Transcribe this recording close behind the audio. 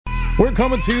We're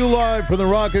coming to you live from the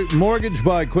Rocket Mortgage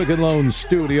by Quicken Loans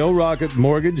studio. Rocket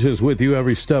Mortgage is with you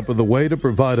every step of the way to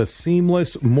provide a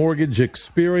seamless mortgage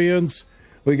experience.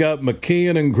 We got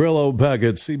McKeon and Grillo back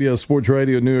at CBS Sports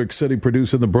Radio New York City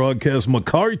producing the broadcast.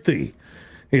 McCarthy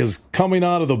is coming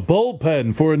out of the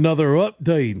bullpen for another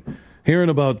update here in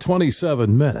about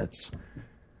 27 minutes.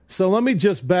 So let me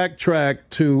just backtrack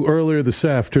to earlier this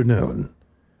afternoon.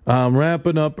 I'm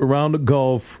wrapping up a round of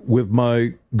golf with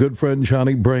my good friend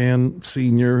Johnny Brand,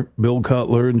 Sr., Bill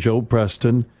Cutler, and Joe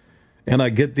Preston, and I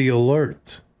get the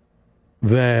alert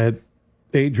that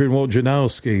Adrian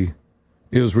Wojnarowski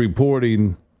is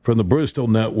reporting from the Bristol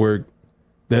Network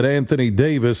that Anthony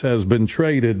Davis has been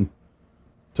traded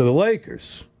to the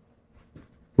Lakers.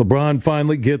 LeBron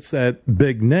finally gets that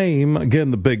big name. Again,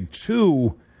 the big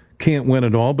two can't win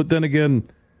it all, but then again,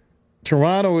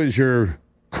 Toronto is your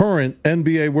current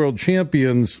NBA world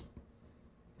champions.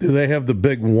 Do they have the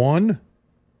big one?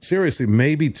 Seriously,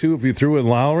 maybe two if you threw in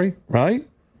Lowry, right?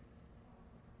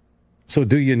 So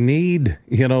do you need,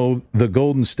 the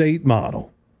Golden State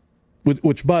model?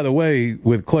 Which, by the way,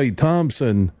 with Klay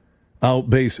Thompson out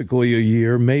basically a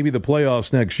year, maybe the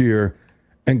playoffs next year,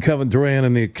 and Kevin Durant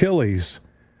and the Achilles,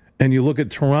 and you look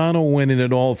at Toronto winning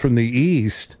it all from the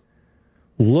East,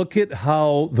 look at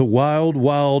how the Wild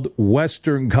Wild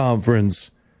Western Conference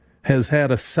has had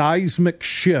a seismic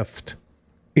shift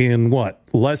in,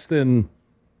 less than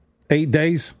 8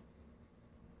 days?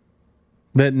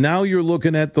 That now you're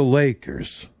looking at the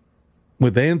Lakers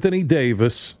with Anthony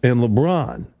Davis and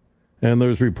LeBron. And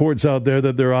there's reports out there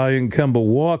that they're eyeing Kemba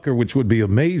Walker, which would be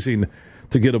amazing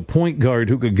to get a point guard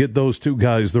who could get those two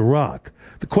guys the rock.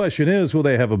 The question is, will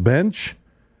they have a bench?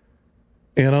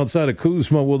 And outside of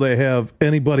Kuzma, will they have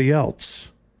anybody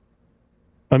else?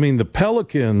 I mean, the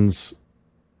Pelicans,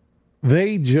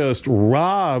 they just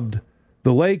robbed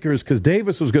the Lakers because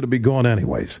Davis was going to be gone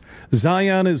anyways.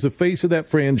 Zion is the face of that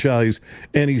franchise,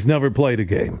 and he's never played a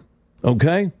game.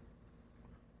 Okay?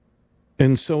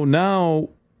 And so now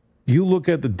you look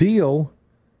at the deal,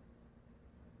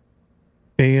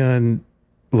 and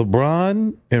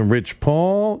LeBron and Rich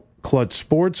Paul, Clutch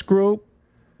Sports Group,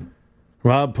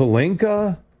 Rob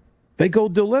Pelinka, they go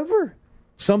deliver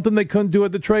something they couldn't do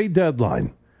at the trade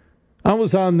deadline. I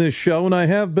was on this show, and I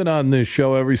have been on this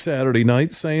show every Saturday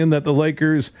night, saying that the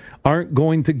Lakers aren't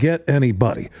going to get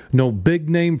anybody. No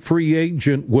big-name free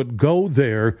agent would go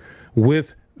there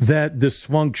with that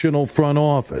dysfunctional front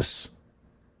office.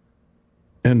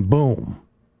 And boom,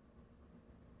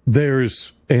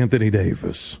 there's Anthony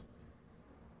Davis.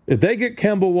 If they get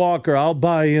Kemba Walker, I'll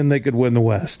buy in they could win the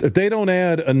West. If they don't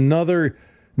add another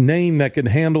name that can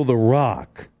handle the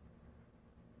rock,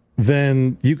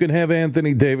 then you can have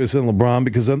Anthony Davis and LeBron,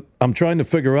 because I'm trying to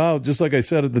figure out, just like I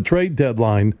said at the trade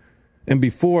deadline and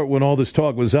before when all this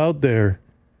talk was out there,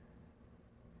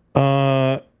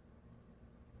 they're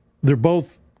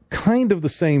both kind of the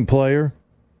same player.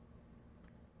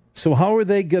 So how are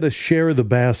they going to share the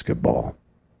basketball?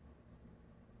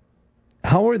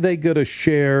 How are they going to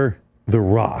share the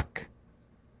rock?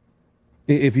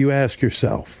 If you ask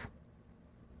yourself,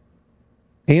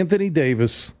 Anthony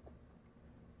Davis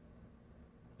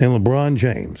and LeBron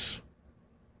James,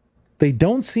 they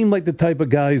don't seem like the type of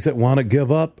guys that want to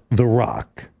give up the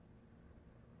rock.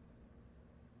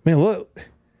 Man, look,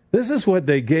 this is what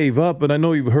they gave up, and I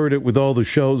know you've heard it with all the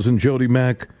shows, and Jody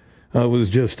Mack was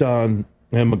just on,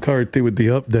 and McCarthy with the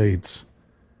updates.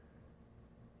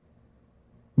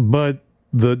 But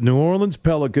the New Orleans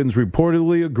Pelicans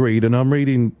reportedly agreed, and I'm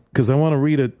reading because I want to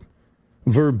read it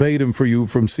verbatim for you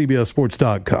from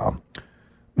CBSSports.com.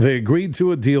 They agreed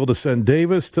to a deal to send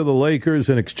Davis to the Lakers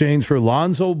in exchange for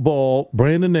Lonzo Ball,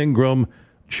 Brandon Ingram,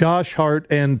 Josh Hart,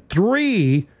 and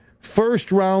 3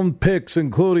 first-round picks,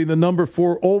 including the number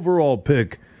 4 overall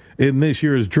pick in this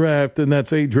year's draft, and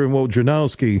that's Adrian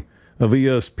Wojnarowski of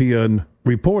ESPN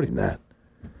reporting that.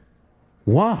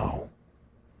 Wow.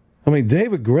 I mean,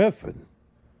 David Griffin,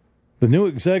 the new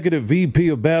executive VP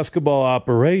of basketball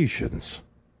operations,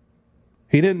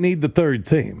 he didn't need the third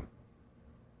team.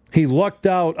 He lucked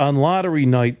out on lottery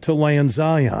night to land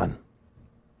Zion.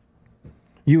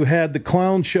 You had the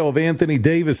clown show of Anthony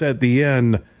Davis at the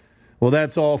end. Well,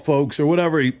 that's all, folks, or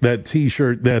whatever that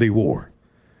T-shirt that he wore.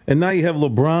 And now you have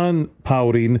LeBron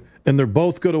pouting, and they're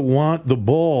both going to want the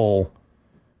ball,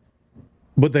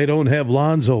 but they don't have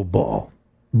Lonzo Ball.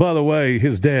 By the way,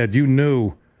 his dad, you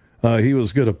knew he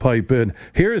was going to pipe in.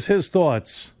 Here's his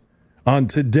thoughts on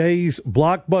today's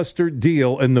blockbuster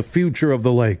deal and the future of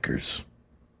the Lakers.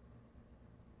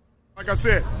 Like I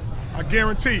said, I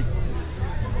guarantee,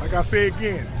 like I say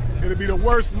again, it'll be the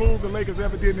worst move the Lakers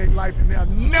ever did in their life, and they'll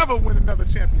never win another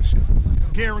championship.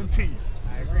 Guaranteed.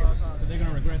 I agree. they going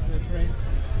to regret the trade?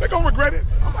 They're going to regret it.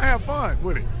 I'm going to have fun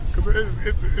with it.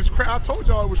 Because I told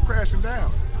y'all it was crashing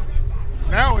down.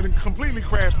 Now it completely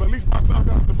crashed, but at least my son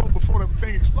got off the boat before the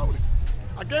thing exploded.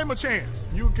 I gave him a chance.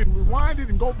 You can rewind it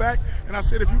and go back. And I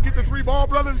said, if you get the 3 Ball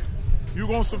brothers, you're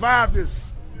going to survive this.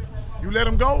 You let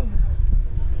them go,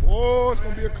 oh, it's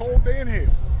going to be a cold day in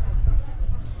hell.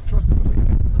 Trust and believe.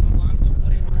 Alonzo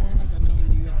play in New Orleans? I know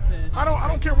you had said. I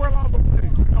don't care where Alonzo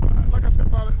plays. You know, like I said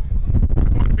about it, I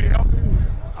just want to be healthy.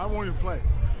 I want him to play.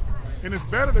 And it's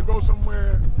better to go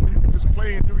somewhere where you can just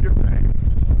play and do your thing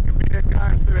and be that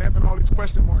guy instead of having all these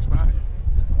question marks behind you.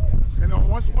 You know,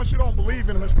 once you don't believe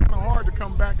in him, it's kind of hard to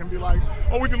come back and be like,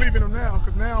 oh, we believe in him now,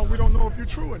 because now we don't know if you're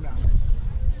true or not.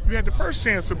 You had the first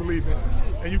chance to believe in him,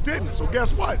 and you didn't. So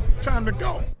guess what? Time to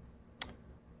go.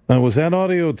 Now, was that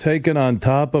audio taken on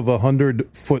top of a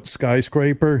 100-foot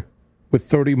skyscraper with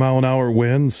 30-mile-an-hour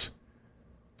winds?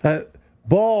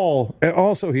 Ball,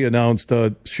 also he announced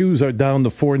shoes are down to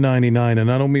 $4.99,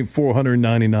 and I don't mean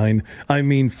 $499, I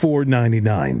mean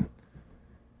 $4.99.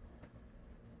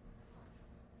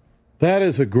 That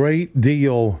is a great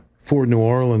deal for New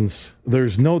Orleans.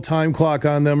 There's no time clock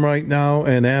on them right now,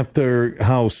 and after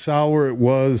how sour it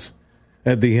was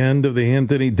at the end of the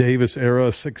Anthony Davis era,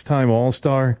 6-time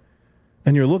All-Star,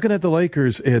 and you're looking at the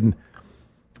Lakers, and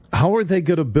how are they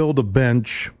going to build a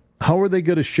bench? How are they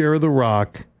going to share the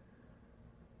rock?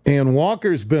 And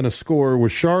Walker's been a scorer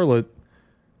with Charlotte.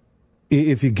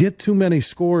 If you get too many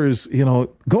scores, you know,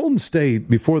 Golden State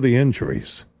before the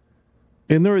injuries,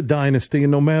 and they're a dynasty,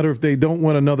 and no matter if they don't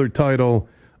win another title,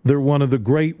 they're one of the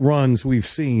great runs we've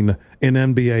seen in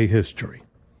NBA history.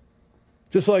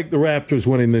 Just like the Raptors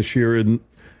winning this year, and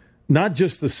not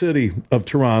just the city of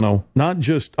Toronto, not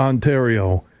just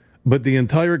Ontario, but the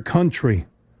entire country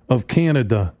of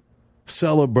Canada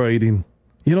celebrating.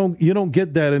 You don't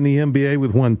get that in the NBA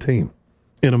with one team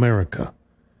in America.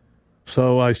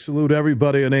 So I salute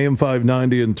everybody in AM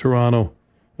 590 in Toronto.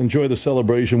 Enjoy the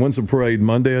celebration. When's the parade?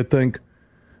 Monday, I think.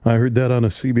 I heard that on a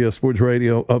CBS Sports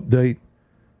Radio update.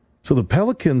 So the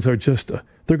Pelicans are just,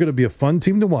 they're going to be a fun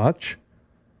team to watch.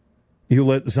 You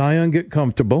let Zion get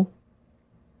comfortable.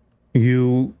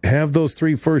 You have those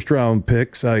 3 first-round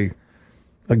picks.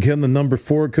 Again, the number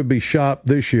 4 could be shopped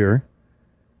this year.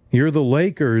 You're the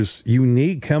Lakers. You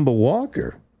need Kemba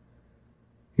Walker.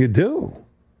 You do.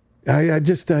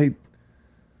 They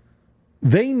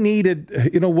needed,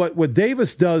 you know, what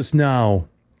Davis does now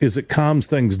is it calms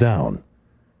things down.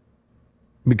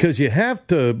 Because you have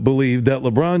to believe that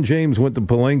LeBron James went to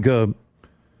Pelinka,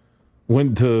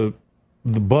 went to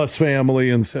the Buss family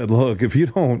and said, look, if you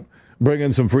don't bring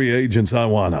in some free agents, I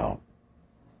want out.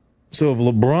 So if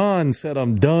LeBron said,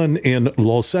 I'm done in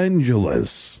Los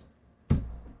Angeles,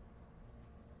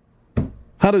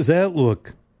 how does that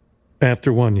look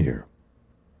after 1 year?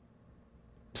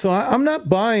 So I'm not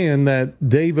buying that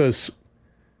Davis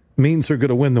means they're going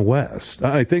to win the West.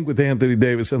 I think with Anthony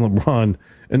Davis and LeBron,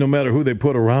 and no matter who they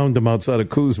put around them outside of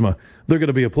Kuzma, they're going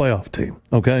to be a playoff team,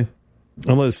 okay?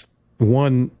 Unless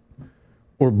one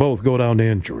or both go down to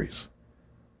injuries.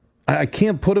 I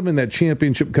can't put them in that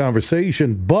championship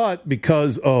conversation, but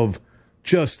because of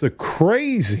just the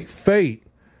crazy fate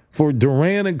for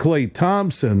Durant and Klay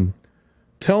Thompson,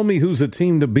 tell me who's the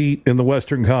team to beat in the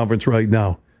Western Conference right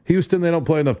now. Houston, they don't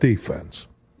play enough defense.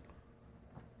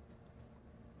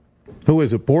 Who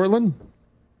is it, Portland?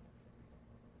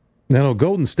 Now,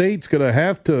 Golden State's going to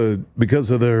have to, because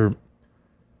of their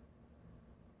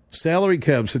salary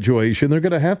cap situation, they're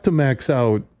going to have to max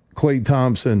out Klay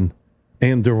Thompson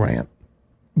and Durant.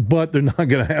 But they're not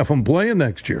going to have them playing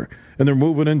next year, and they're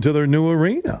moving into their new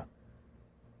arena.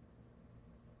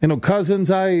 You know,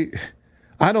 Cousins, I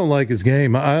don't like his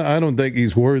game. I don't think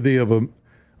he's worthy of a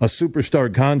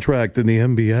superstar contract in the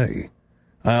NBA.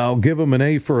 I'll give him an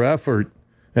A for effort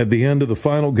at the end of the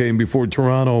final game before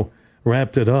Toronto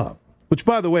wrapped it up. Which,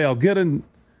 by the way, I'll get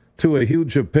into a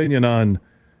huge opinion on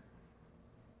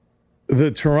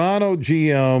the Toronto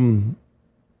GM,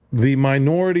 the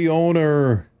minority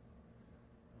owner,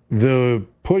 the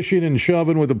pushing and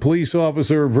shoving with a police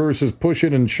officer versus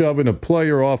pushing and shoving a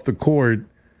player off the court.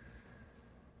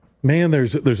 Man,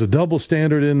 there's a double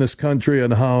standard in this country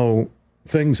on how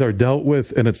things are dealt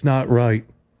with, and it's not right.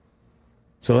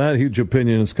 So that huge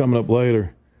opinion is coming up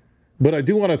later. But I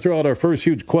do want to throw out our first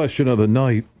huge question of the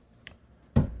night.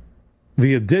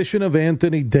 The addition of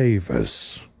Anthony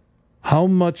Davis, how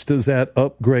much does that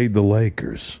upgrade the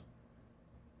Lakers?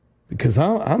 Because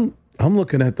I'm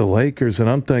looking at the Lakers and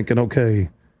I'm thinking, okay,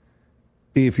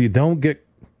 if you don't get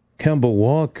Kemba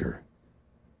Walker,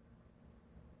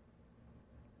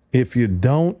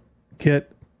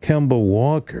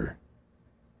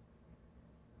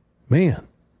 Man.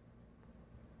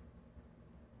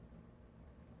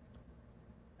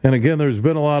 And again, there's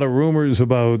been a lot of rumors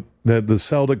about that the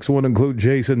Celtics would include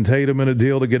Jason Tatum in a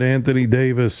deal to get Anthony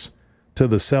Davis to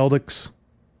the Celtics.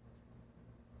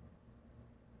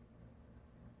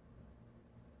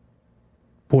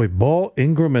 Boy, Ball,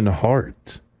 Ingram, and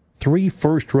Hart. 3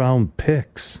 first-round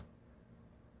picks.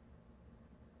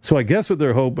 So I guess what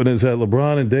they're hoping is that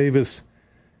LeBron and Davis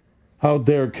out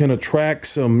there can attract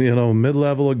some,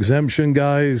 mid-level exemption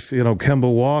guys,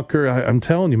 Kemba Walker. I'm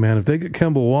telling you, man, if they get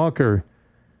Kemba Walker,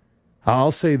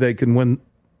 I'll say they can win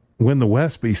the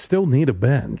West, but you still need a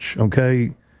bench,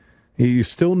 okay? You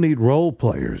still need role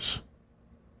players.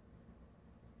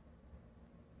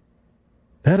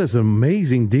 That is an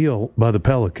amazing deal by the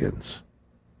Pelicans.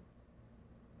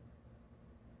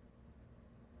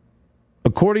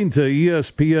 According to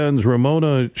ESPN's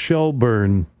Ramona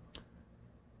Shelburne,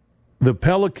 the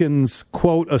Pelicans,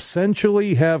 quote,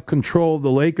 essentially have control of the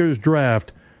Lakers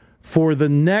draft for the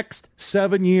next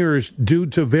 7 years due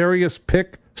to various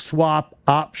pick swap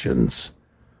options.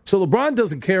 So LeBron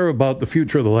doesn't care about the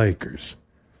future of the Lakers.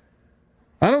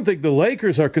 I don't think the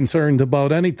Lakers are concerned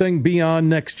about anything beyond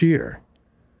next year.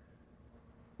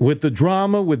 With the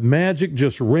drama, with Magic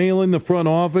just railing the front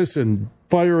office and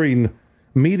firing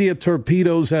media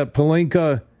torpedoes at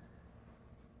Pelinka,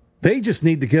 they just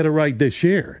need to get it right this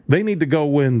year. They need to go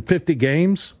win 50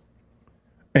 games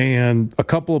and a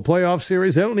couple of playoff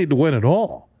series. They don't need to win it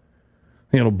all.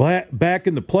 Back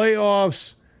in the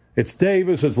playoffs, it's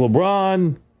Davis, it's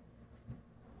LeBron.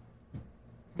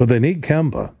 But they need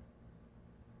Kemba.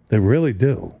 They really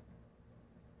do.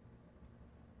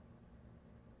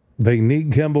 They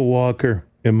need Kemba Walker,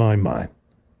 in my mind.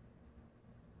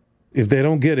 If they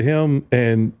don't get him,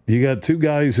 and you got 2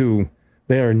 guys who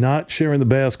they are not sharing the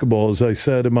basketball, as I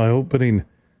said in my opening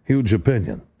huge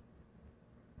opinion.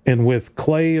 And with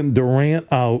Clay and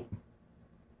Durant out,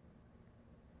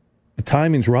 the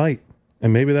timing's right.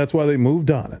 And maybe that's why they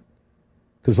moved on it.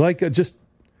 Because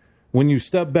when you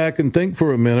step back and think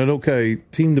for a minute, okay,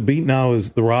 team to beat now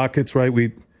is the Rockets, right?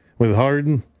 With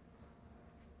Harden.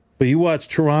 But you watch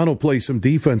Toronto play some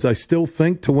defense. I still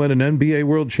think to win an NBA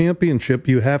World Championship,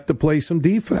 you have to play some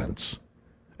defense.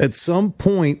 At some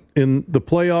point in the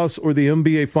playoffs or the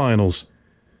NBA Finals,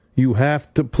 you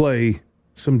have to play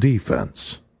some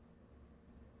defense.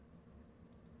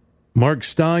 Mark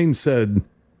Stein said,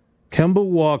 Kemba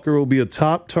Walker will be a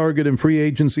top target in free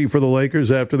agency for the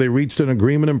Lakers after they reached an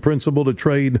agreement in principle to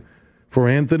trade for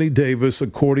Anthony Davis,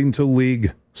 according to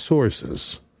league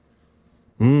sources.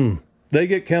 They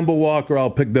get Kemba Walker, I'll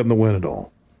pick them to win it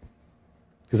all.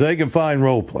 Because they can find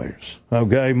role players.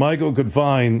 Okay, Michael could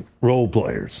find role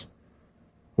players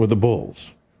with the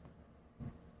Bulls.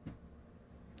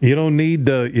 You don't need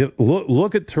to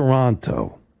look at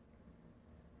Toronto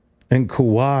and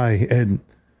Kawhi, and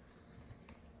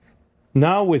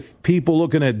now with people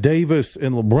looking at Davis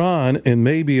and LeBron, and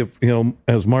maybe if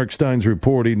as Mark Stein's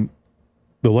reporting,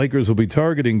 the Lakers will be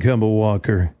targeting Kemba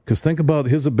Walker, because think about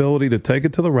his ability to take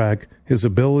it to the rack, his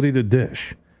ability to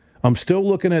dish. I'm still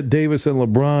looking at Davis and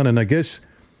LeBron, and I guess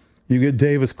you get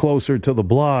Davis closer to the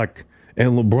block,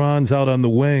 and LeBron's out on the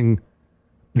wing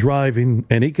driving,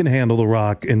 and he can handle the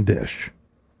rock and dish.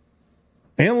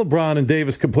 And LeBron and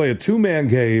Davis can play a 2-man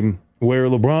game where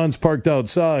LeBron's parked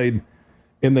outside,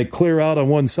 and they clear out on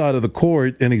one side of the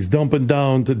court, and he's dumping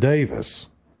down to Davis.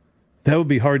 That would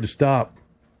be hard to stop.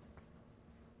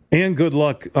 And good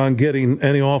luck on getting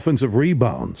any offensive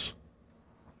rebounds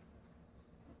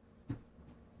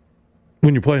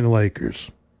when you're playing the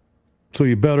Lakers. So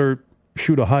you better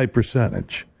shoot a high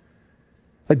percentage.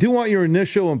 I do want your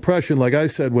initial impression, like I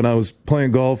said when I was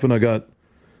playing golf and I got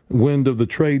wind of the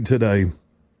trade today.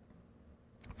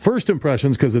 First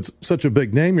impressions, because it's such a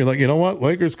big name, you're like, you know what,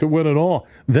 Lakers could win it all.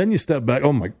 Then you step back,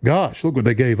 oh my gosh, look what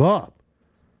they gave up.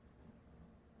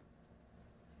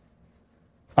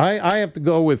 I have to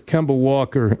go with Kemba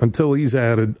Walker until he's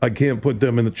added. I can't put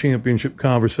them in the championship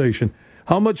conversation.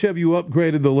 How much have you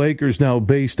upgraded the Lakers now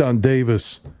based on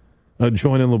Davis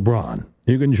joining LeBron?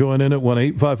 You can join in at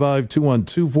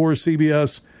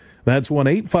 1-855-212-4CBS. That's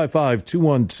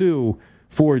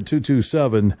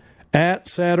 1-855-212-4227. At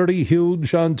Saturday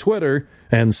Huge on Twitter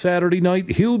and Saturday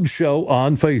Night Huge Show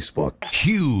on Facebook.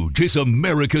 Huge is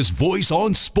America's voice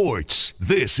on sports.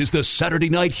 This is the Saturday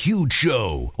Night Huge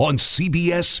Show on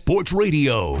CBS Sports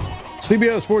Radio.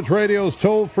 CBS Sports Radio's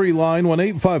toll-free line,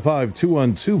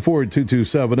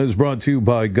 1-855-212-4227, is brought to you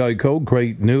by Geico.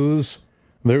 Great news.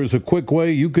 There's a quick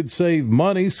way you could save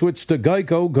money. Switch to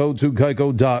Geico. Go to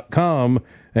geico.com,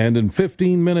 and in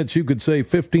 15 minutes you could save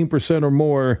 15% or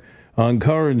more on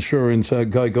car insurance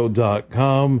at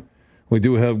geico.com. We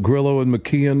do have Grillo and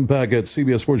McKeon back at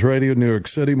CBS Sports Radio, New York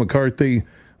City. McCarthy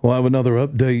will have another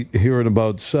update here in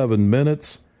about 7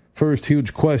 minutes. First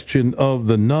huge question of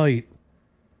the night.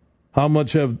 How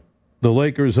much have the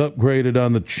Lakers upgraded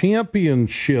on the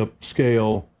championship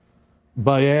scale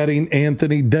by adding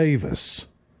Anthony Davis?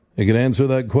 You can answer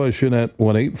that question at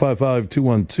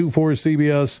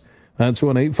 1-855-212-4CBS. That's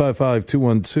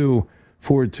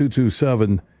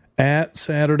 1-855-212-4227. At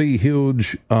Saturday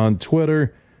Huge on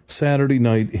Twitter. Saturday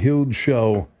Night Huge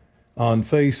Show on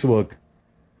Facebook.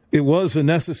 It was a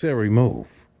necessary move.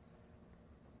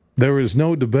 There is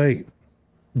no debate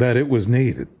that it was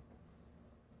needed.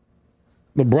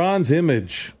 LeBron's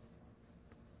image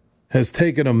has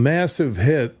taken a massive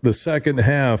hit the second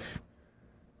half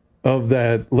of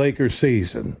that Lakers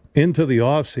season into the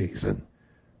offseason,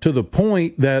 to the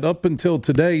point that up until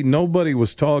today, nobody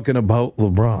was talking about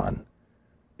LeBron.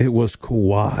 It was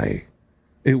Kawhi.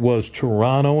 It was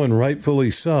Toronto, and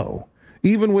rightfully so.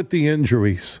 Even with the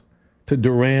injuries to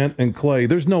Durant and Clay,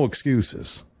 there's no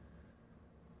excuses.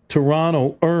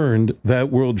 Toronto earned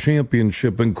that world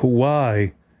championship, and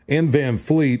Kawhi and Van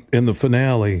Fleet in the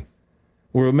finale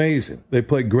were amazing. They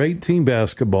played great team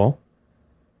basketball.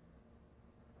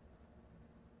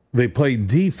 They played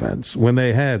defense when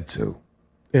they had to,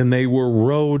 and they were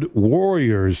road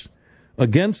warriors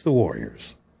against the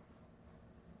Warriors.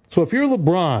 So if you're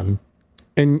LeBron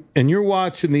and you're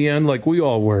watching the end like we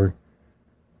all were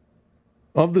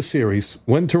of the series,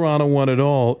 when Toronto won it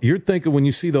all, you're thinking when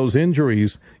you see those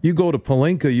injuries, you go to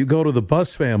Pelinka, you go to the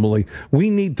Bus family, we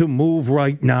need to move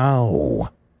right now.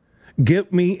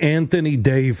 Get me Anthony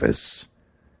Davis.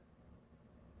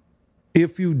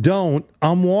 If you don't,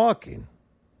 I'm walking.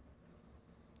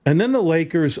 And then the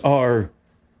Lakers are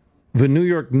the New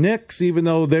York Knicks, even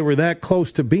though they were that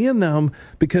close to being them,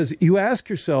 because you ask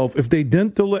yourself, if they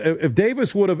didn't, if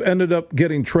Davis would have ended up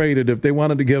getting traded, if they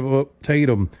wanted to give up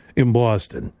Tatum in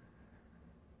Boston,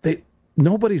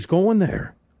 nobody's going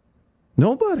there.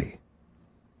 Nobody.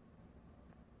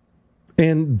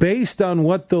 And based on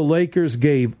what the Lakers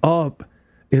gave up,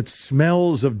 it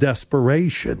smells of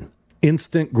desperation,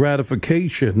 instant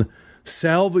gratification,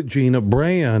 salvaging a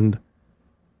brand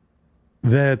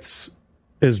that's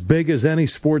as big as any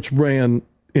sports brand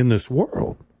in this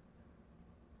world.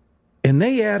 And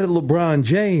they added LeBron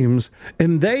James,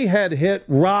 and they had hit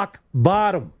rock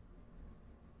bottom.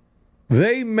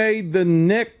 They made the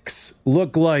Knicks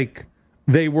look like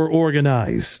they were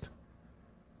organized.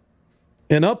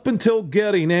 And up until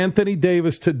getting Anthony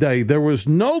Davis today, there was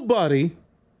nobody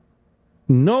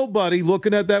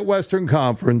looking at that Western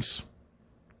Conference,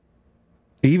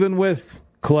 even with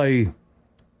Clay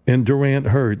and Durant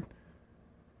hurt,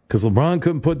 because LeBron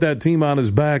couldn't put that team on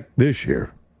his back this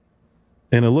year.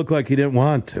 And it looked like he didn't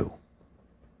want to.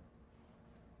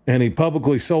 And he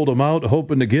publicly sold him out,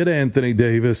 hoping to get Anthony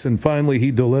Davis, and finally he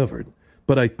delivered.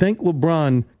 But I think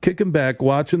LeBron kicking back,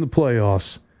 watching the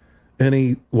playoffs, and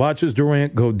he watches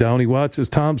Durant go down, he watches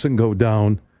Thompson go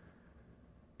down,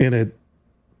 and it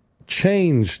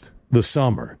changed the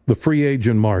summer, the free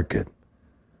agent market.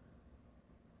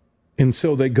 And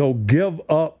so they go give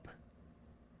up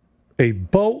a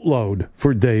boatload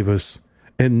for Davis.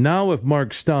 And now if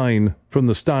Mark Stein from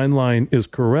the Stein line is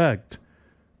correct,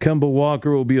 Kemba Walker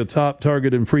will be a top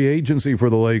target in free agency for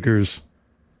the Lakers.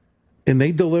 And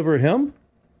they deliver him?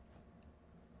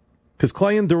 Because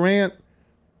Clay and Durant,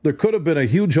 there could have been a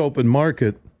huge open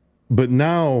market, but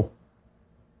now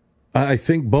I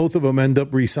think both of them end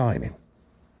up re-signing.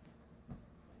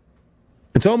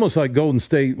 It's almost like Golden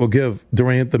State will give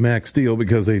Durant the max deal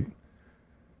because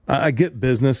I get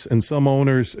business, and some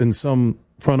owners and some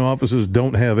front offices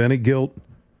don't have any guilt.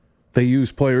 They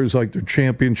use players like they're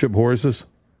championship horses.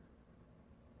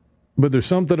 But there's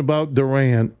something about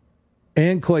Durant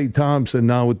and Klay Thompson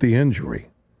now with the injury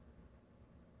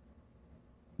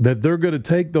that they're going to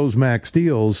take those max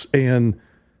deals, and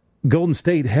Golden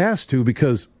State has to,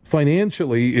 because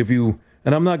financially, and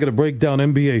I'm not going to break down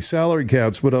NBA salary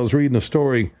caps, but I was reading a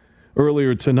story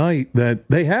earlier tonight that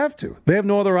they have to. They have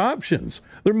no other options.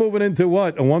 They're moving into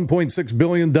what? A $1.6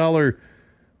 billion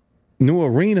new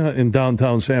arena in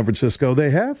downtown San Francisco.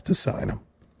 They have to sign him.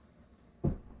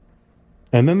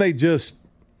 And then they just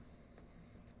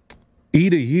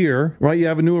eat a year, right? You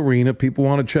have a new arena. People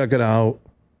want to check it out.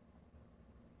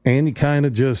 And you kind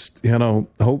of just,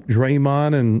 hope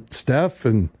Draymond and Steph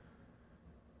and,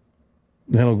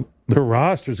 their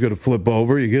roster's going to flip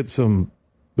over. You get some,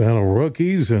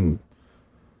 rookies, and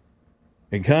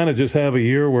kind of just have a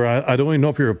year where I don't even know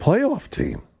if you're a playoff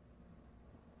team.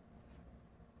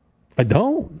 I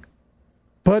don't.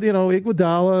 But,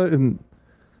 Iguodala and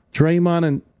Draymond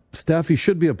and Steph, he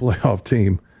should be a playoff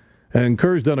team. And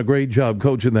Kerr's done a great job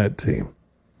coaching that team.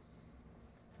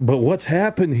 But what's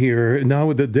happened here now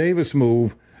with the Davis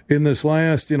move in this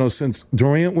last, since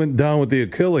Durant went down with the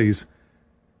Achilles,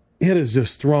 it has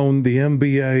just thrown the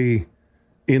NBA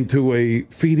into a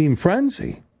feeding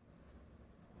frenzy.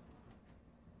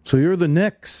 So you're the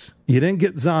Knicks. You didn't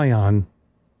get Zion.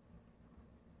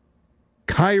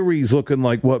 Kyrie's looking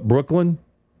like what, Brooklyn?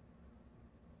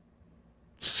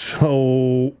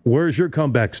 So where's your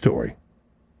comeback story?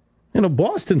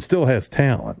 Boston still has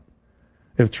talent.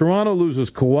 If Toronto loses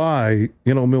Kawhi,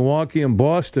 Milwaukee and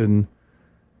Boston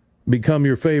become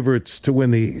your favorites to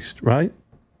win the East, right?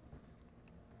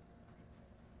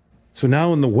 So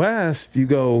now in the West, you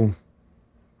go,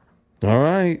 all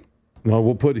right,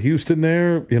 we'll put Houston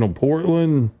there,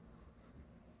 Portland.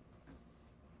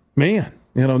 Man,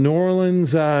 New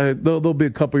Orleans, they'll be a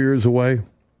couple years away.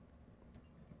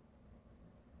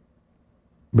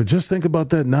 But just think about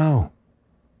that now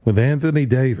with Anthony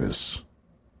Davis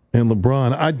and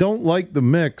LeBron. I don't like the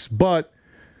mix, but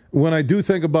when I do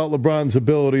think about LeBron's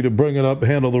ability to bring it up,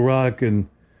 handle the rock, and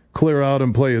clear out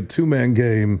and play a two-man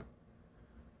game,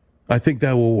 I think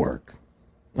that will work.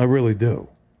 I really do.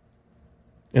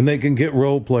 And they can get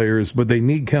role players, but they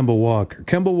need Kemba Walker.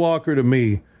 Kemba Walker, to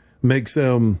me, makes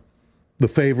them the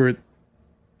favorite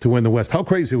to win the West. How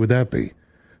crazy would that be?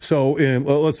 So in,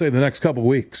 let's say, the next couple of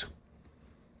weeks,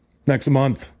 next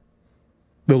month,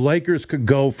 the Lakers could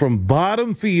go from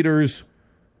bottom feeders,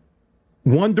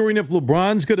 wondering if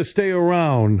LeBron's going to stay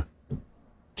around,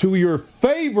 to your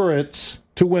favorites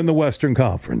to win the Western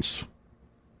Conference,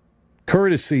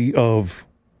 courtesy of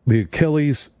the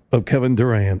Achilles of Kevin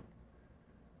Durant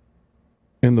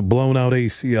and the blown-out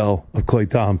ACL of Klay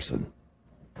Thompson.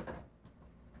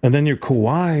 And then your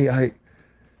Kawhi,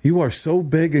 you are so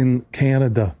big in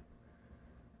Canada.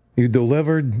 You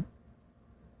delivered.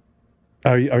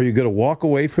 Are you going to walk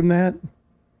away from that?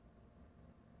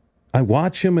 I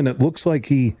watch him, and it looks like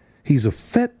he's a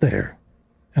fit there.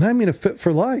 And I mean a fit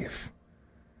for life.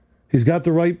 He's got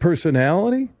the right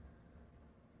personality.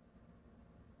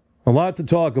 A lot to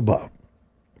talk about.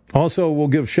 Also, we'll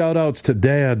give shout-outs to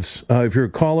dads. If you're a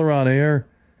caller on air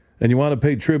and you want to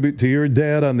pay tribute to your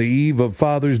dad on the eve of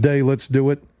Father's Day, let's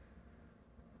do it.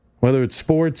 Whether it's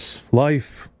sports,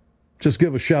 life, just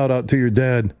give a shout-out to your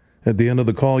dad at the end of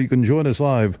the call. You can join us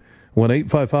live,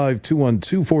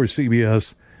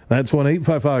 1-855-212-4CBS. That's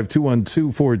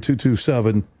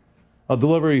 1-855-212-4227. I'll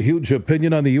deliver a huge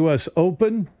opinion on the U.S.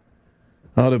 Open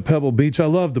out at Pebble Beach. I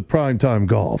love the primetime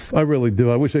golf. I really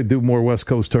do. I wish they'd do more West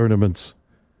Coast tournaments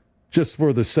just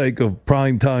for the sake of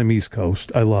primetime East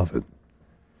Coast. I love it.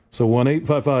 So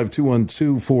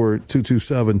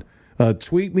 1-855-212-4227.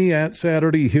 Tweet me at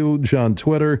Saturday Huge on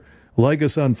Twitter. Like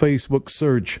us on Facebook.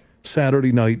 Search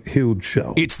Saturday Night Huge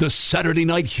Show. It's the Saturday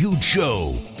Night Huge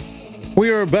Show. We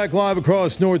are back live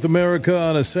across North America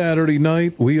on a Saturday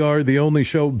night. We are the only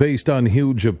show based on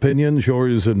huge opinions,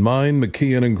 yours and mine.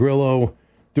 McKeon and Grillo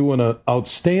doing an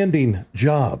outstanding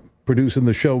job producing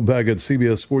the show back at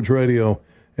CBS Sports Radio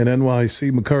and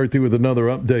NYC. McCarthy with another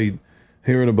update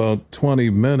here in about 20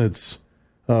 minutes.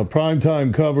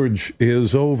 Primetime coverage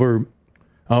is over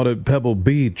out at Pebble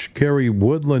Beach. Gary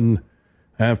Woodland,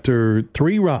 after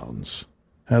 3 rounds,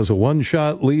 has a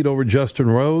 1-shot lead over Justin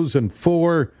Rose and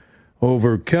 4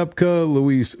 over Koepka.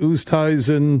 Luis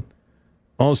Oosthuizen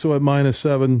also at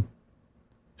 -7.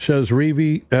 Chez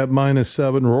Reavie at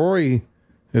 -7. Rory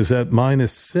is at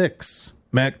 -6.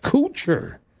 Matt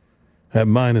Kuchar at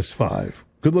 -5.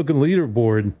 Good-looking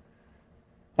leaderboard.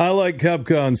 I like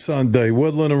Koepka on Sunday.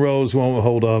 Woodland and Rose won't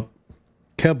hold up.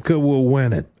 Koepka will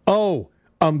win it. Oh,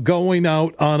 I'm going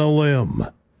out on a limb.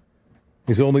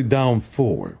 He's only down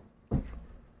 4.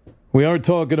 We are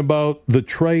talking about the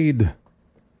trade.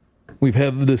 We've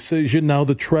had the decision, now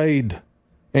the trade.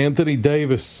 Anthony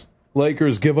Davis.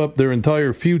 Lakers give up their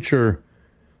entire future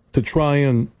to try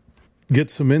and get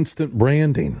some instant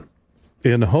branding.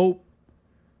 In hope,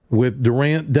 with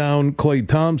Durant down, Klay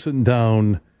Thompson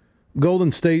down,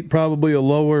 Golden State probably a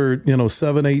lower,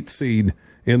 7-8 seed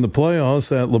in the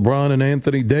playoffs at LeBron and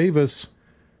Anthony Davis.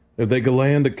 If they could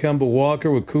land a Kemba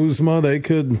Walker with Kuzma, they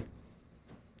could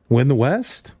win the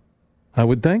West, I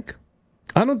would think.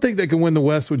 I don't think they can win the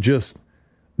West with just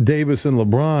Davis and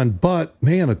LeBron, but,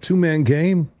 man, a 2-man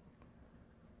game,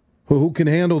 who can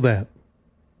handle that?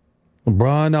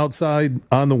 LeBron outside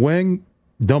on the wing,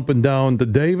 dumping down to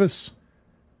Davis,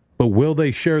 but will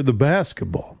they share the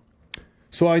basketball?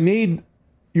 So I need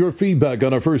your feedback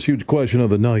on our first huge question of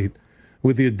the night.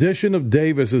 With the addition of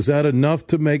Davis, is that enough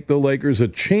to make the Lakers a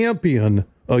champion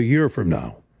a year from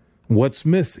now? What's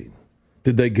missing?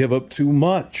 Did they give up too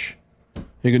much?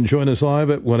 You can join us live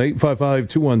at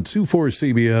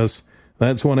 1-855-212-4CBS.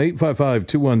 That's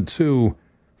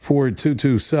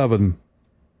 1-855-212-4227.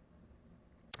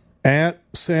 At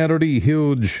Saturday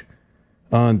Huge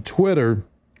on Twitter,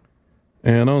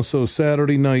 and also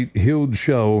Saturday Night Huge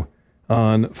Show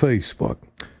on Facebook.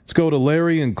 Let's go to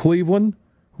Larry in Cleveland,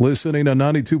 listening to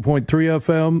 92.3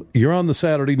 FM. You're on the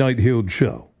Saturday Night Huge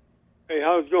Show. Hey,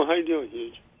 how's it going? How you doing,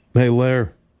 Huge? Hey, Larry.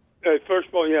 Hey, first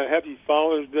of all, yeah, happy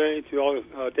Father's Day to all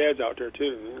the dads out there,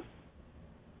 too, man.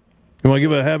 You want to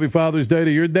give a happy Father's Day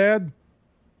to your dad?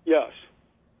 Yes.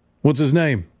 What's his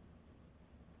name?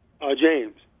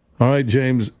 James. All right,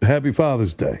 James, happy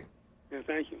Father's Day. Yeah,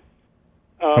 thank you.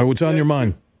 All right, what's on your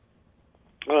mind?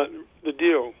 The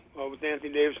deal with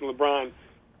Anthony Davis and LeBron.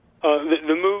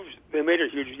 The moves they made are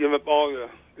huge. You give up all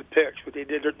the picks, but they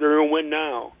did. They're going to win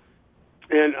now.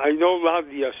 And I know a lot of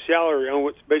the salary on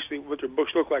what's basically what their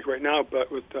books look like right now,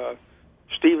 but with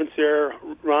Stevens there,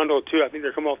 Rondo too, I think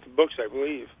they're coming off the books, I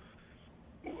believe.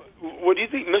 What do you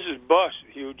think Mrs. Buss,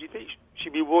 Hugh, do you think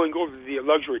she'd be willing to go to the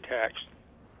luxury tax,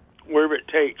 wherever it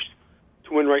takes,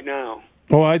 to win right now?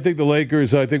 Oh, I think the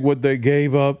Lakers, I think what they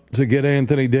gave up to get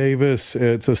Anthony Davis,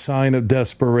 it's a sign of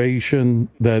desperation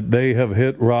that they have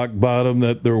hit rock bottom,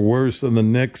 that they're worse than the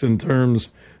Knicks in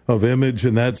terms of image,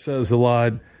 and that says a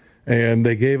lot. And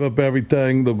they gave up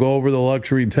everything. They'll go over the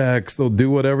luxury tax. They'll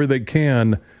do whatever they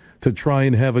can to try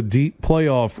and have a deep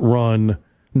playoff run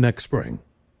next spring.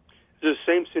 It's the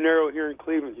same scenario here in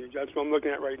Cleveland, Hugh. That's what I'm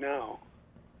looking at right now.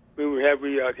 We had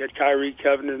Kyrie,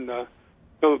 Kevin, and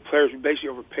some of the players we basically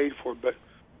overpaid for. But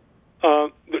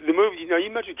the move,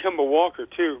 you mentioned Kemba Walker,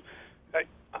 too.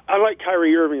 I like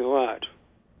Kyrie Irving a lot.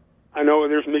 I know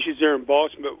there's some issues there in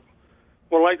Boston, but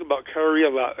what I like about Kyrie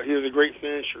a lot, he was a great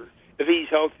finisher. If he's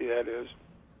healthy, that is.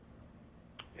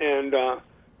 And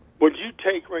would you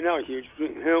take right now, Hugh,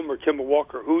 him or Kemba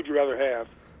Walker? Who would you rather have?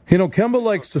 You know, Kemba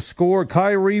likes to score.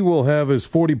 Kyrie will have his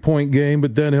 40-point game,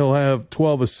 but then he'll have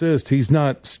 12 assists. He's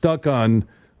not stuck on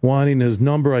wanting his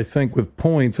number, I think, with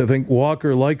points. I think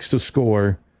Walker likes to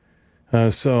score.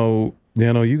 So,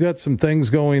 you got some things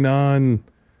going on.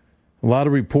 A lot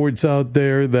of reports out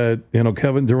there that,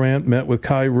 Kevin Durant met with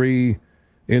Kyrie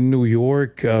in New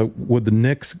York. Would the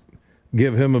Knicks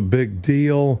give him a big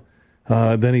deal?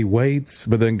 Then he waits,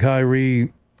 but then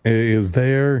Kyrie is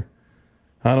there.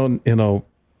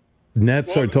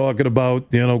 Nets are talking about,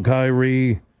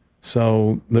 Kyrie.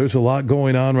 So there's a lot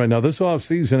going on right now. This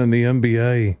offseason in the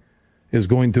NBA is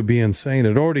going to be insane.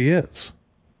 It already is.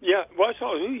 Yeah, well, I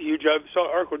saw huge. I saw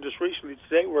an article just recently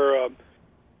today where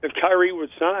if Kyrie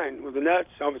would sign with the Nets,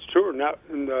 I don't know if it's true or not,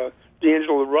 and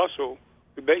D'Angelo Russell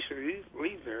would basically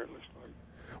leave there, it looks like.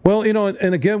 Well,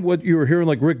 and again, what you were hearing,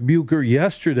 like Rick Bucher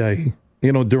yesterday,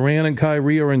 Durant and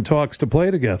Kyrie are in talks to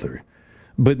play together.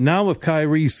 But now if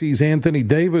Kyrie sees Anthony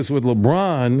Davis with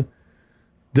LeBron,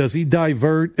 does he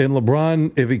divert? And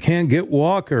LeBron, if he can't get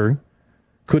Walker,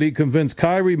 could he convince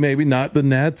Kyrie, maybe not the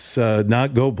Nets,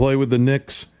 not go play with the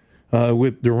Knicks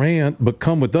with Durant, but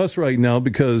come with us right now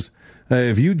because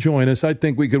if you join us, I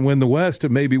think we can win the West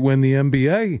and maybe win the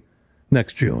NBA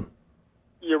next June.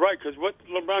 You're right, because what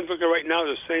LeBron's looking at right now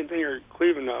is the same thing here in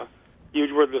Cleveland,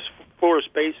 where this floor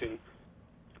spacing.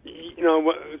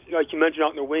 Like you mentioned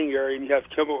out in the wing area, and you have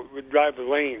Kemba would drive the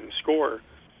lane and score.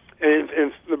 And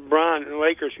if LeBron and the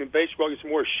Lakers can baseball get some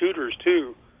more shooters,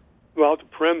 too, out the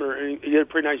perimeter, and you get a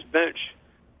pretty nice bench.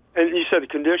 And you said the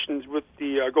conditions with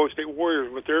the Golden State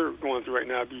Warriors, what they're going through right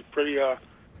now, would be pretty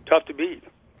tough to beat.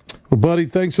 Well, buddy,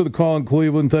 thanks for the call in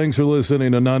Cleveland. Thanks for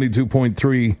listening to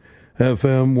 92.3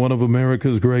 FM, one of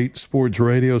America's great sports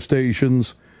radio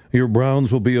stations. Your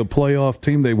Browns will be a playoff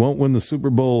team. They won't win the Super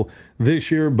Bowl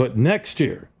this year, but next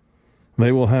year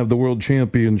they will have the World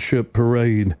Championship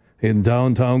parade in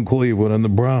downtown Cleveland, and the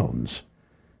Browns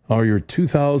are your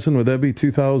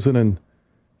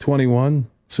 2021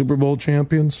 Super Bowl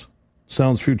champions.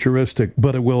 Sounds futuristic,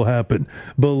 but it will happen.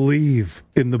 Believe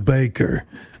in the Baker,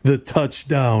 the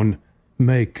touchdown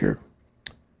maker.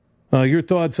 Your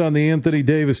thoughts on the Anthony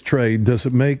Davis trade? Does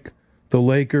it make the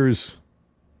Lakers,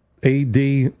 AD,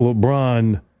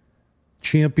 LeBron,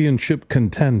 championship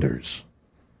contenders?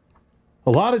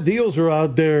 A lot of deals are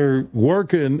out there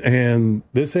working, and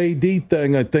this AD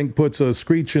thing, I think, puts a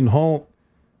screeching halt.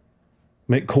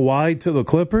 Make Kawhi to the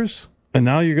Clippers, and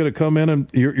now you're going to come in and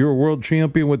you're a world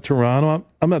champion with Toronto.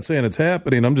 I'm not saying it's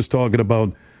happening. I'm just talking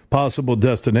about possible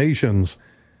destinations.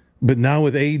 But now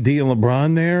with AD and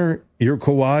LeBron there, you're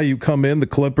Kawhi, you come in, the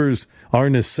Clippers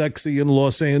aren't as sexy in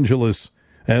Los Angeles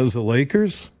as the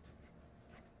Lakers.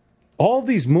 All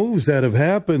these moves that have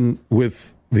happened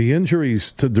with the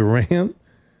injuries to Durant,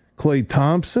 Klay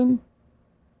Thompson,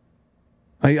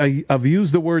 I've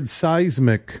used the word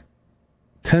seismic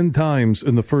 10 times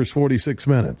in the first 46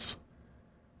 minutes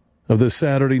of this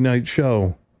Saturday night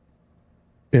show,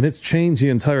 and it's changed the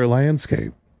entire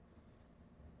landscape.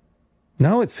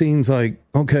 Now it seems like,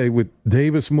 okay, with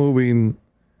Davis moving,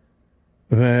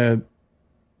 that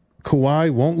Kawhi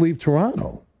won't leave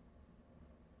Toronto.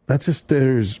 That's just,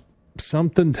 there's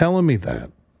something telling me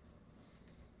that.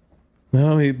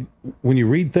 When you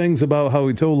read things about how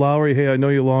he told Lowry, hey, I know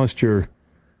you lost your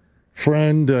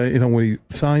friend, when he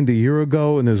signed a year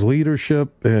ago, and his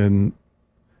leadership and,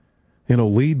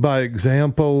 lead by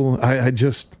example, I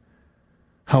just,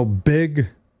 how big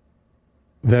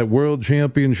that world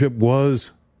championship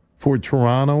was for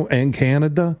Toronto and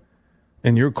Canada,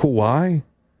 and you're Kawhi,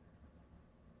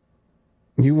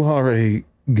 you are a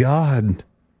god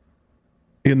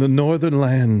in the northern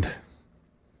land.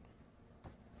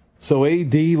 So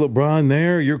AD, LeBron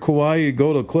there, you're Kawhi, you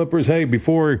go to Clippers. Hey,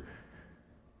 before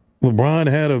LeBron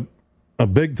had a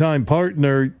big-time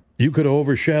partner, you could have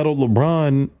overshadowed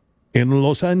LeBron in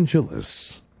Los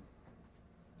Angeles.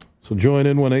 So join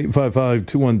in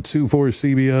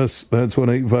 1-855-212-4CBS. That's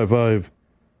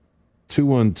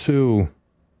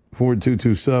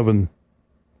 1-855-212-4227.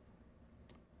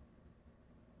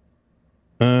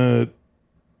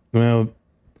 Well,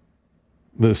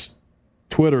 this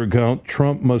Twitter account,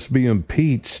 Trump must be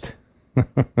impeached.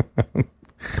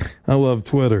 I love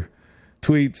Twitter.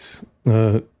 Tweets,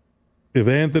 if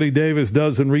Anthony Davis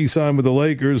doesn't re-sign with the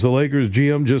Lakers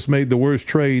GM just made the worst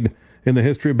trade in the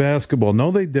history of basketball. No,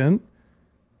 they didn't.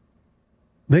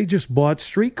 They just bought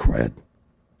street cred.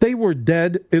 They were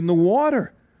dead in the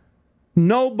water.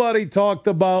 Nobody talked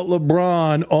about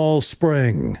LeBron all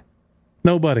spring.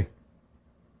 Nobody.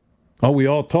 Oh, we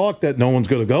all talked that no one's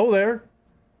going to go there.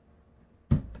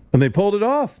 And they pulled it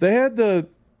off. They had to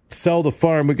sell the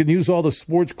farm. We can use all the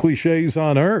sports cliches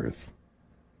on earth.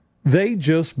 They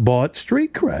just bought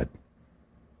street cred.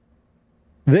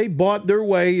 They bought their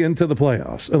way into the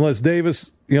playoffs, unless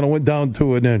Davis, went down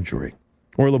to an injury,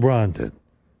 or LeBron did.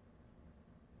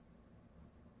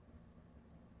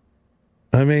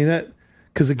 I mean,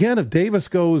 because again, if Davis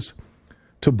goes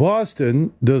to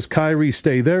Boston, does Kyrie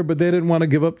stay there? But they didn't want to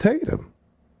give up Tatum.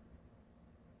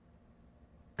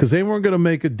 Because they weren't going to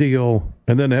make a deal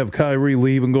and then have Kyrie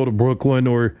leave and go to Brooklyn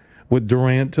or with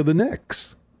Durant to the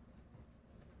Knicks.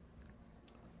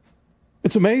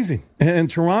 It's amazing. And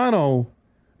Toronto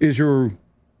is your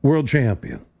world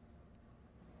champion.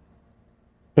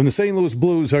 And the St. Louis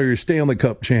Blues are your Stanley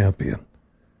Cup champion.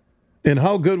 And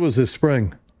how good was this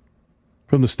spring?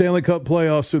 From the Stanley Cup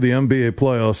playoffs to the NBA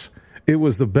playoffs, it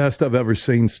was the best I've ever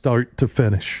seen start to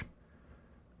finish.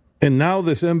 And now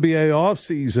this NBA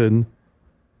offseason,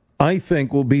 I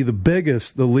think, will be the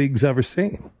biggest the league's ever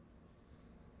seen.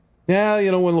 Yeah,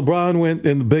 when LeBron went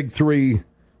in the big three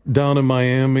down in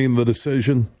Miami in the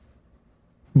decision,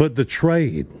 but the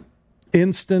trade,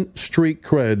 instant street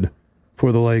cred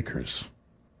for the Lakers.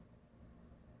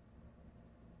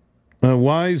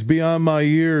 Wise beyond my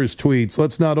years tweets,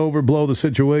 let's not overblow the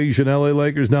situation. LA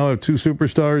Lakers now have 2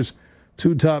 superstars,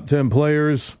 2 top 10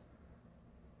 players.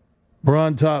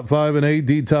 Bron top 5 and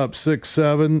AD top 6,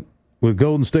 7. With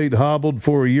Golden State hobbled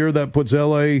for a year, that puts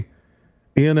LA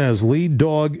in as lead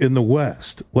dog in the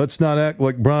West. Let's not act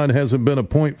like Bron hasn't been a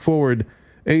point forward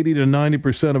 80 to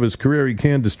 90% of his career he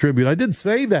can distribute. I did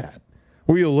say that.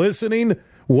 Were you listening?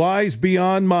 Wise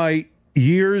beyond my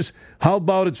years. How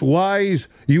about it's wise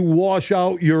you wash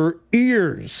out your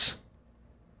ears?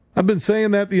 I've been saying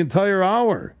that the entire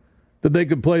hour, that they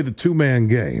could play the 2-man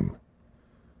game.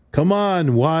 Come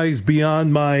on, wise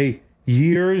beyond my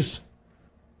years.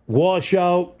 Wash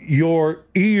out your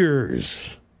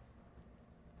ears.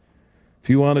 If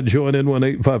you want to join in,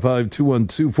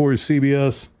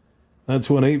 1-855-212-4CBS. That's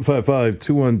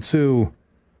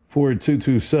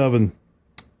 1-855-212-4227.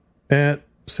 At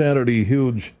Saturday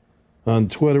Huge on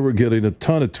Twitter. We're getting a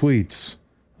ton of tweets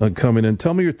coming in.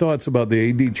 Tell me your thoughts about the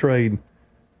AD trade.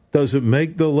 Does it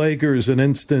make the Lakers an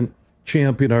instant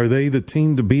champion? Are they the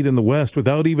team to beat in the West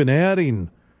without even adding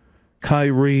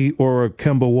Kyrie or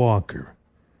Kemba Walker?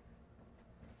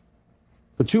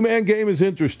 The 2-man game is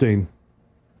interesting.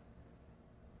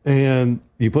 And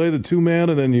you play the 2-man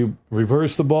and then you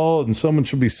reverse the ball and someone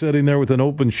should be sitting there with an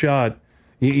open shot.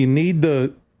 You need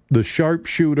the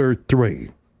sharpshooter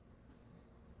 3.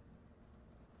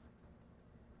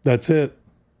 That's it.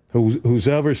 Who's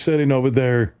ever sitting over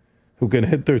there who can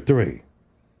hit their 3.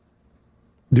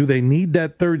 Do they need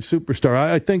that third superstar?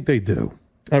 I think they do.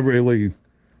 You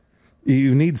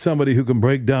need somebody who can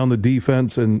break down the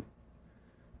defense. And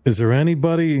is there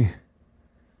anybody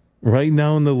right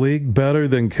now in the league better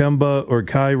than Kemba or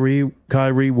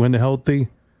Kyrie when healthy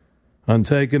on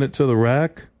taking it to the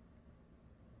rack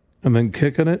and then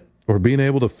kicking it or being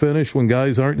able to finish when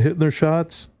guys aren't hitting their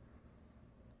shots?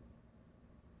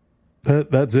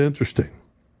 That's interesting.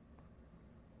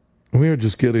 We are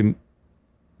just getting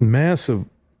massive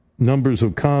numbers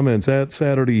of comments at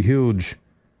Saturday Huge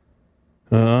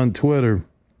on Twitter.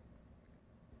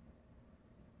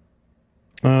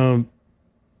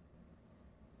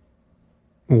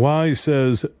 Y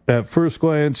says, at first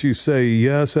glance, you say,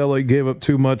 yes, LA gave up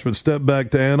too much, but step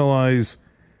back to analyze,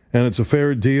 and it's a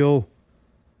fair deal.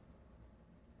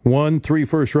 3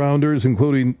 first-rounders,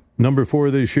 including number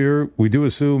 4 this year. We do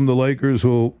assume the Lakers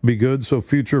will be good, so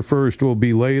future first will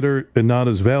be later and not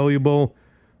as valuable.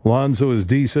 Lonzo is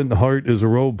decent. Hart is a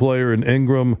role player, and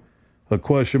Ingram, a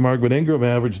question mark. But Ingram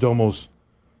averaged almost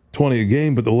 20 a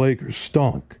game, but the Lakers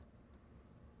stunk.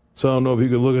 So I don't know if you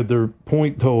could look at their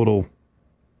point total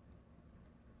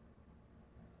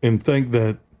and think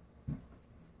that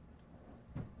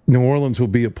New Orleans will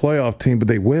be a playoff team, but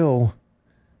they will.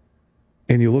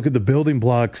 And you look at the building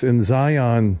blocks in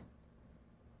Zion,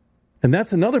 and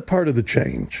that's another part of the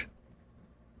change.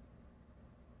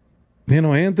 You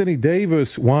know, Anthony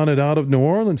Davis wanted out of New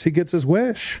Orleans. He gets his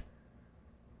wish.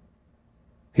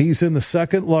 He's in the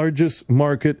second largest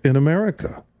market in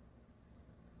America.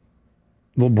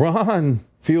 LeBron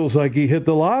feels like he hit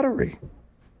the lottery.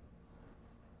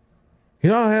 You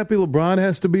know how happy LeBron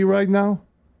has to be right now?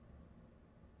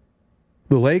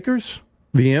 The Lakers,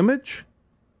 the image,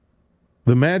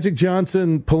 the Magic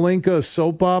Johnson Pelinka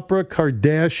soap opera,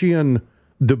 Kardashian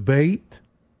debate,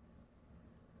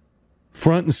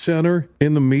 front and center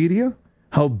in the media,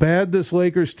 how bad this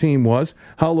Lakers team was,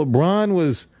 how LeBron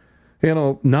was,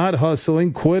 not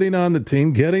hustling, quitting on the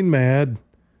team, getting mad,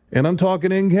 and I'm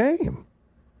talking in game.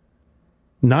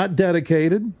 Not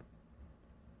dedicated.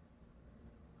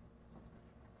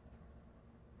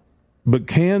 But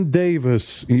can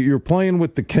Davis, you're playing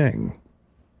with the king.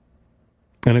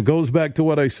 And it goes back to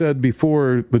what I said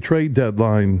before the trade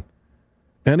deadline.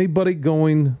 Anybody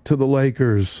going to the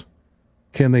Lakers,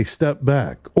 can they step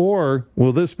back? Or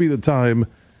will this be the time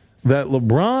that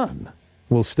LeBron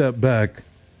will step back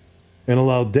and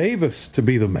allow Davis to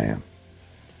be the man?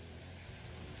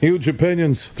 Huge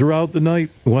opinions throughout the night.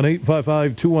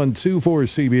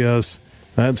 1-855-212-4CBS.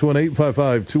 That's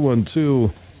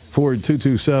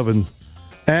 1-855-212-4227.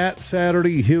 At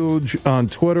Saturday Huge on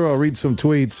Twitter. I'll read some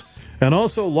tweets. And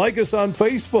also like us on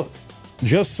Facebook.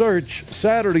 Just search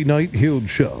Saturday Night Huge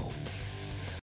Show.